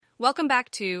Welcome back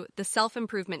to the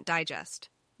Self-Improvement Digest,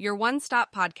 your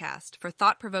one-stop podcast for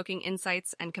thought-provoking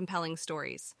insights and compelling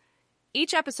stories.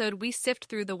 Each episode, we sift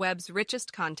through the web's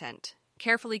richest content,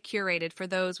 carefully curated for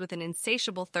those with an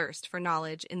insatiable thirst for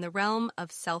knowledge in the realm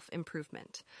of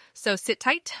self-improvement. So sit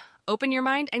tight, open your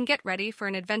mind, and get ready for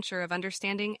an adventure of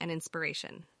understanding and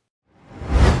inspiration.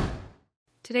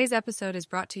 Today's episode is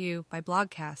brought to you by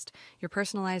Blogcast, your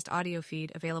personalized audio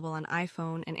feed available on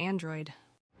iPhone and Android.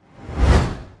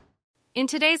 In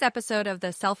today's episode of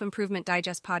the Self-Improvement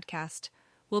Digest podcast,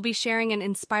 we'll be sharing an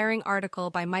inspiring article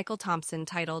by Michael Thompson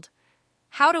titled,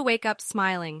 How to Wake Up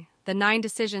Smiling, the 9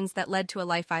 Decisions That Led to a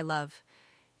Life I Love.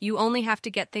 You Only Have to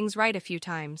Get Things Right a Few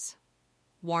Times.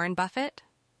 Warren Buffett?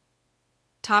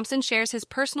 Thompson shares his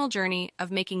personal journey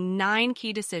of making 9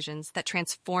 key decisions that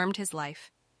transformed his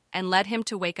life and led him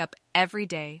to wake up every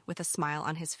day with a smile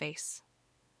on his face.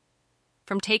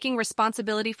 From taking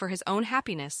responsibility for his own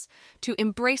happiness to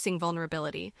embracing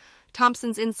vulnerability,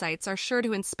 Thompson's insights are sure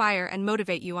to inspire and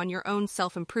motivate you on your own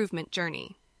self-improvement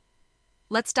journey.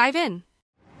 Let's dive in.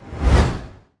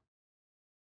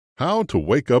 How to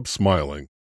Wake Up Smiling,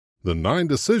 the 9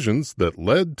 Decisions That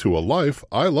Led to a Life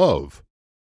I Love.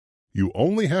 You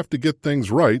Only Have to Get Things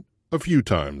Right a Few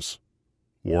Times.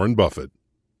 Warren Buffett.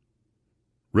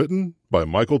 Written by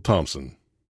Michael Thompson.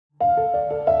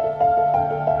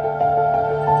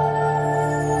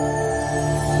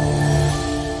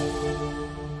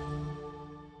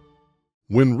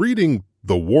 When reading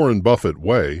The Warren Buffett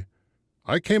Way,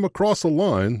 I came across a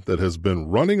line that has been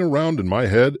running around in my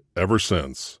head ever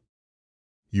since.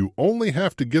 You only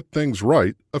have to get things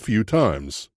right a few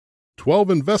times. 12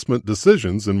 investment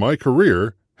decisions in my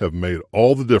career have made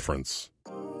all the difference.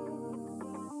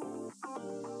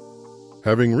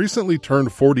 Having recently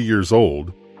turned 40 years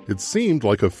old, it seemed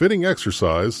like a fitting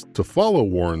exercise to follow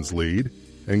Warren's lead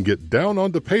and get down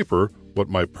onto paper what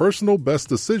my personal best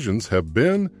decisions have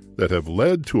been that have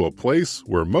led to a place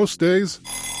where most days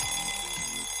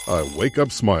I wake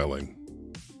up smiling.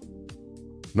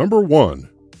 Number 1.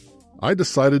 I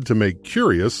decided to make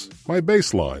curious my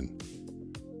baseline.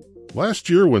 Last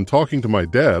year, when talking to my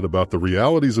dad about the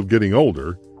realities of getting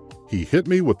older, he hit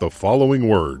me with the following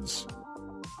words.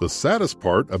 The saddest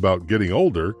part about getting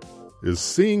older is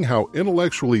seeing how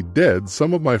intellectually dead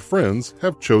some of my friends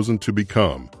have chosen to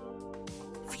become.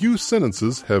 Few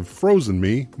sentences have frozen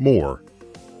me more.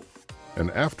 And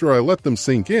after I let them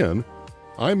sink in,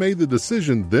 I made the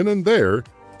decision then and there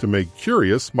to make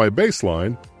curious my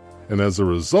baseline, and as a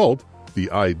result, the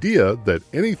idea that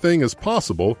anything is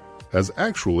possible has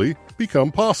actually become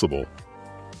possible.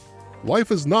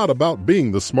 Life is not about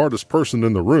being the smartest person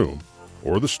in the room,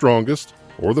 or the strongest,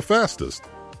 or the fastest.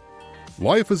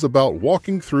 Life is about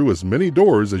walking through as many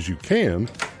doors as you can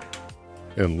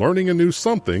and learning a new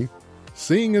something,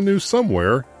 seeing a new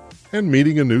somewhere, and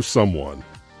meeting a new someone.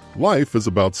 Life is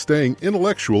about staying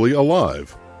intellectually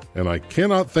alive, and I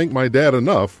cannot thank my dad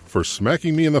enough for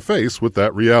smacking me in the face with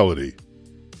that reality.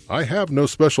 I have no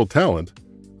special talent.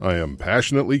 I am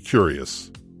passionately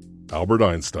curious. Albert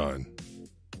Einstein.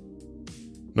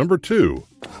 Number 2.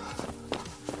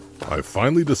 I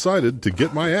finally decided to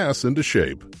get my ass into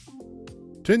shape.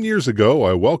 10 years ago,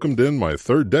 I welcomed in my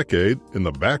 3rd decade in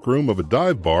the back room of a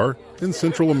dive bar in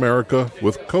Central America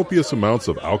with copious amounts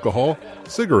of alcohol,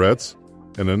 cigarettes,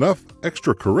 and enough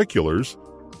extracurriculars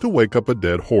to wake up a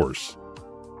dead horse.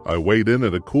 I weighed in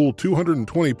at a cool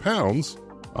 220 pounds,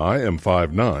 I am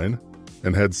 5'9",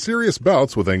 and had serious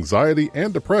bouts with anxiety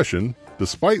and depression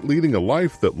despite leading a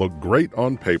life that looked great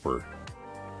on paper.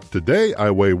 Today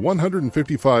I weigh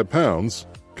 155 pounds,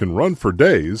 can run for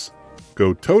days,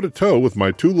 go toe-to-toe with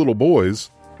my 2 little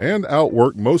boys, and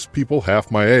outwork most people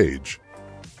half my age.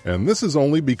 And this is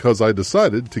only because I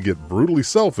decided to get brutally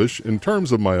selfish in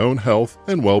terms of my own health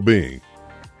and well-being.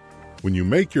 When you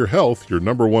make your health your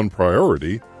number 1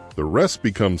 priority, the rest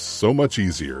becomes so much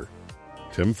easier.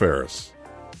 Tim Ferriss.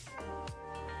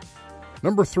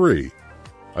 Number 3.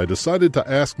 I decided to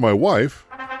ask my wife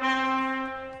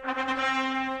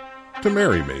to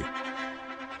marry me.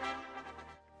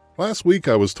 Last week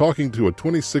I was talking to a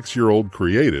 26-year-old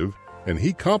creative, and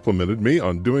he complimented me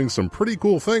on doing some pretty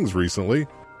cool things recently,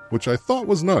 which I thought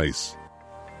was nice.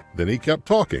 Then he kept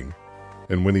talking,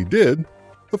 and when he did,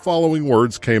 the following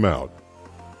words came out.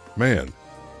 Man,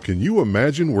 can you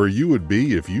imagine where you would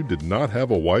be if you did not have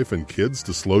a wife and kids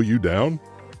to slow you down?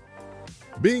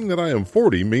 Being that I am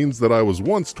 40 means that I was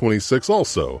once 26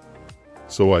 also,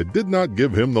 so I did not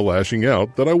give him the lashing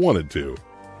out that I wanted to.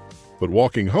 But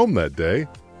walking home that day,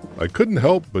 I couldn't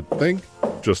help but think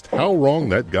just how wrong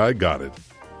that guy got it.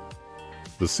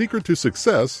 The secret to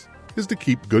success is to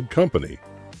keep good company.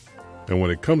 And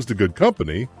when it comes to good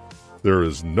company, There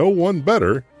is no one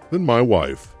better than my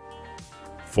wife.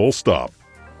 Full stop.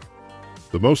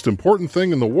 The most important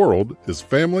thing in the world is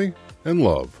family and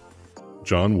love.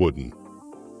 John Wooden.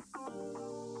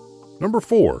 Number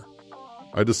 4.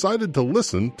 I decided to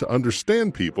listen to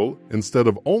understand people instead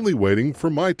of only waiting for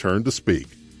my turn to speak.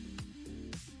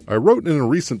 I wrote in a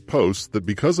recent post that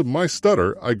because of my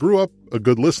stutter, I grew up a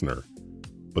good listener.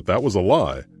 But that was a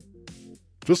lie.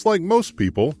 Just like most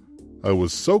people, I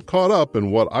was so caught up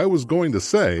in what I was going to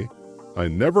say, I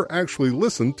never actually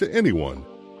listened to anyone.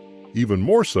 Even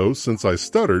more so since I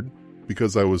stuttered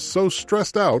because I was so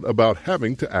stressed out about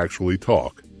having to actually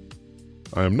talk.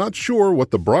 I am not sure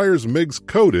what the Myers-Briggs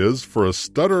code is for a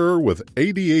stutterer with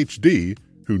ADHD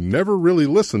who never really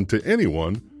listened to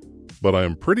anyone, but I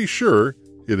am pretty sure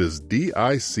it is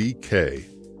DICK.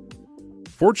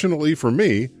 Fortunately for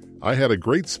me, I had a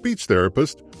great speech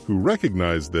therapist who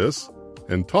recognized this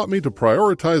and taught me to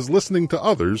prioritize listening to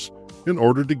others in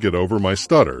order to get over my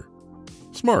stutter.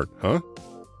 Smart, huh?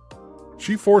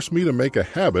 She forced me to make a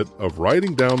habit of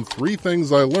writing down 3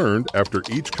 things I learned after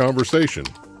each conversation.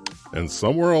 And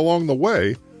somewhere along the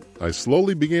way, I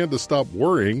slowly began to stop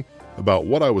worrying about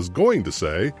what I was going to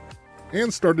say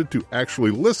and started to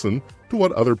actually listen to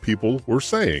what other people were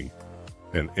saying.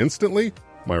 And instantly,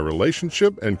 my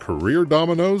relationship and career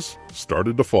dominoes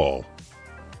started to fall.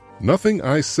 Nothing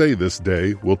I say this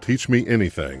day will teach me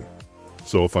anything.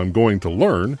 So if I'm going to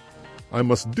learn, I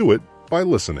must do it by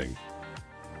listening.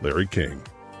 Larry King.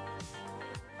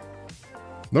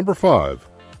 Number 5.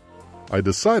 I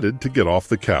decided to get off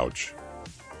the couch.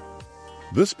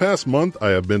 This past month, I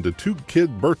have been to 2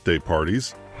 kid birthday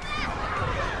parties,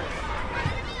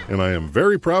 and I am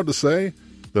very proud to say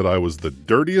that I was the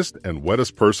dirtiest and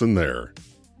wettest person there.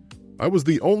 I was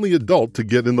the only adult to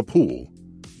get in the pool.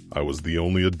 I was the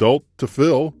only adult to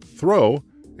fill, throw,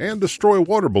 and destroy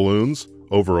water balloons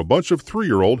over a bunch of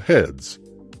 3-year-old heads.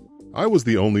 I was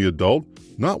the only adult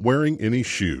not wearing any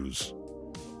shoes.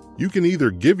 You can either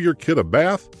give your kid a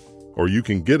bath or you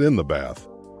can get in the bath.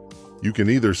 You can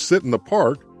either sit in the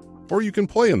park or you can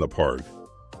play in the park.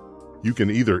 You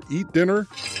can either eat dinner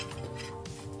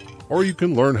or you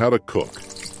can learn how to cook.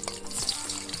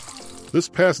 This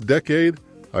past decade,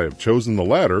 I have chosen the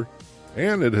latter,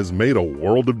 and it has made a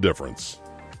world of difference.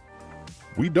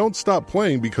 We don't stop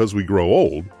playing because we grow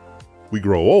old. We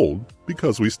grow old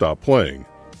because we stop playing.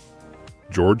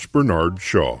 George Bernard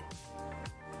Shaw.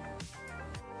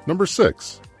 Number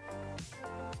 6.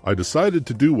 I decided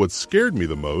to do what scared me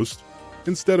the most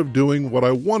instead of doing what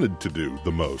I wanted to do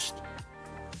the most.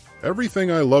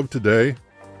 Everything I love today,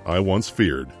 I once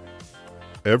feared.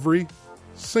 Every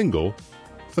single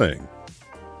thing.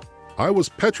 I was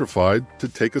petrified to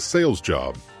take a sales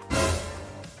job.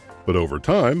 But over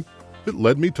time, it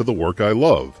led me to the work I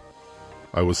love.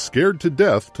 I was scared to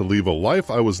death to leave a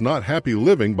life I was not happy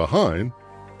living behind,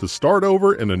 to start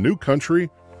over in a new country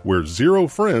where 0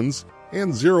 friends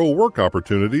and 0 work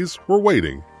opportunities were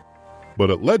waiting.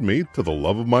 But it led me to the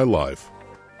love of my life.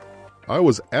 I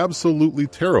was absolutely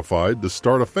terrified to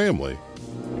start a family,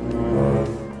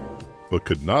 but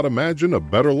could not imagine a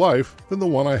better life than the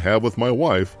one I have with my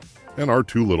wife and our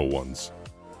 2 little ones.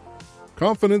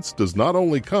 Confidence does not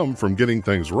only come from getting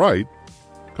things right,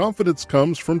 confidence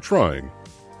comes from trying,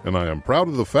 and I am proud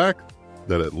of the fact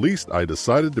that at least I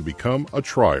decided to become a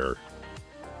trier.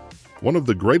 One of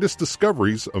the greatest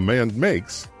discoveries a man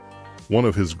makes, one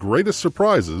of his greatest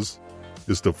surprises,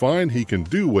 is to find he can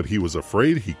do what he was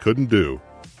afraid he couldn't do.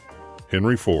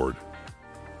 Henry Ford.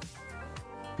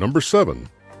 Number 7.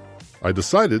 I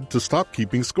decided to stop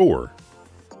keeping score.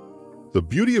 The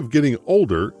beauty of getting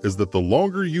older is that the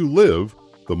longer you live,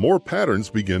 the more patterns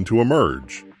begin to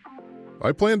emerge.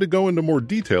 I plan to go into more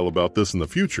detail about this in the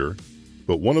future,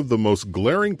 but one of the most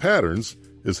glaring patterns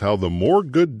is how the more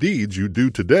good deeds you do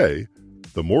today,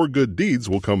 the more good deeds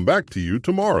will come back to you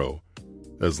tomorrow,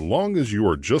 as long as you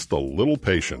are just a little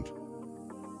patient.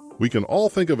 We can all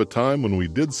think of a time when we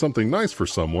did something nice for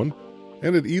someone,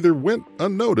 and it either went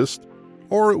unnoticed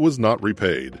or it was not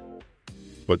repaid.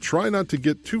 But try not to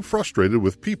get too frustrated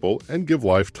with people and give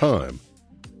life time.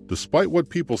 Despite what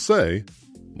people say,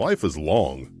 life is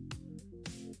long.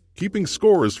 Keeping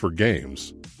score is for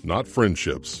games, not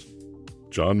friendships.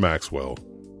 John Maxwell.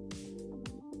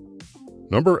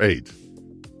 Number 8.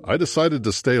 I decided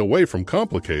to stay away from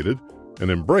complicated and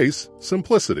embrace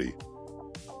simplicity.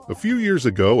 A few years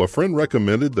ago, a friend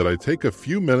recommended that I take a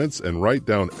few minutes and write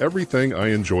down everything I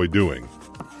enjoy doing.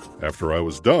 After I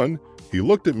was done, he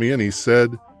looked at me and he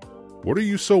said, "What are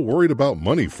you so worried about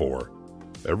money for?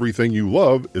 Everything you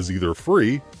love is either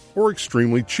free or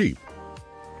extremely cheap."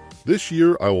 This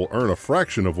year, I will earn a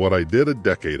fraction of what I did a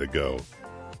decade ago.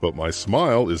 but my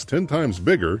smile is 10 times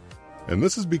bigger, and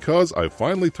this is because I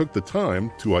finally took the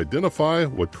time to identify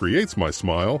what creates my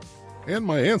smile, and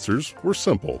my answers were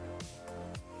simple.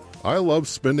 I love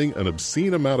spending an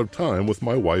obscene amount of time with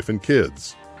my wife and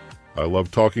kids. I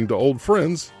love talking to old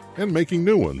friends and making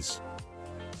new ones.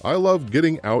 I love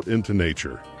getting out into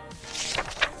nature.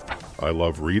 I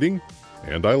love reading,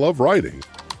 and I love writing.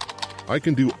 I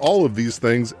can do all of these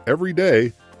things every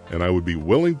day, and I would be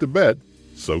willing to bet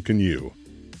so can you.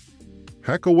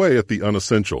 Hack away at the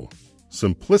unessential.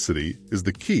 Simplicity is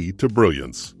the key to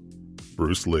brilliance.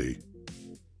 Bruce Lee.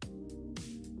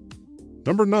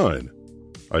 Number 9.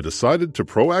 I decided to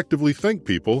proactively thank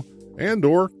people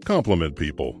and/or compliment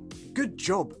people. Good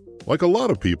job. Like a lot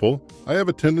of people, I have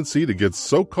a tendency to get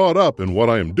so caught up in what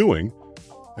I am doing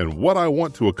and what I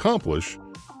want to accomplish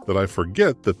that I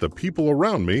forget that the people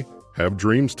around me have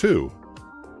dreams too.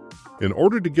 In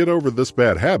order to get over this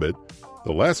bad habit,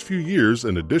 the last few years,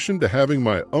 in addition to having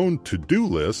my own to-do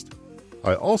list,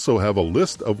 I also have a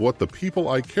list of what the people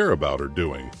I care about are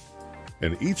doing.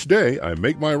 And each day I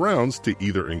make my rounds to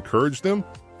either encourage them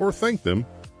or thank them,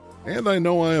 and I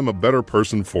know I am a better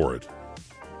person for it.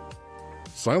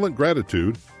 Silent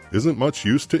gratitude isn't much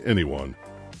use to anyone.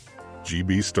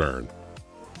 G.B. Stern.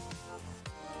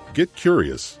 Get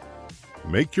curious.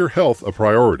 Make your health a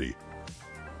priority.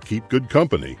 Keep good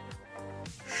company.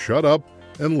 Shut up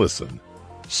and listen.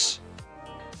 Shh.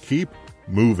 Keep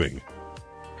moving.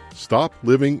 Stop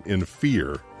living in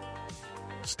fear.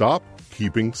 Stop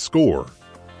keeping score.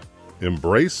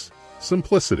 Embrace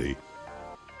simplicity.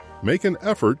 Make an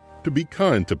effort to be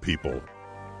kind to people.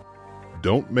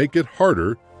 Don't make it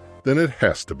harder than it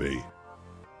has to be.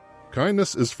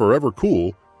 Kindness is forever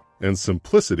cool, and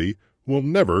simplicity will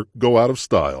never go out of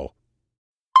style.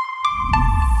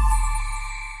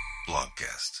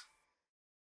 Blogcast.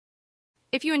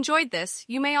 If you enjoyed this,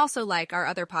 you may also like our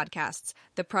other podcasts,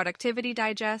 the Productivity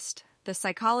Digest, the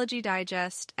Psychology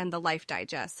Digest, and the Life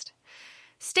Digest.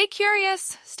 Stay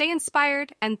curious, stay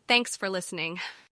inspired, and thanks for listening.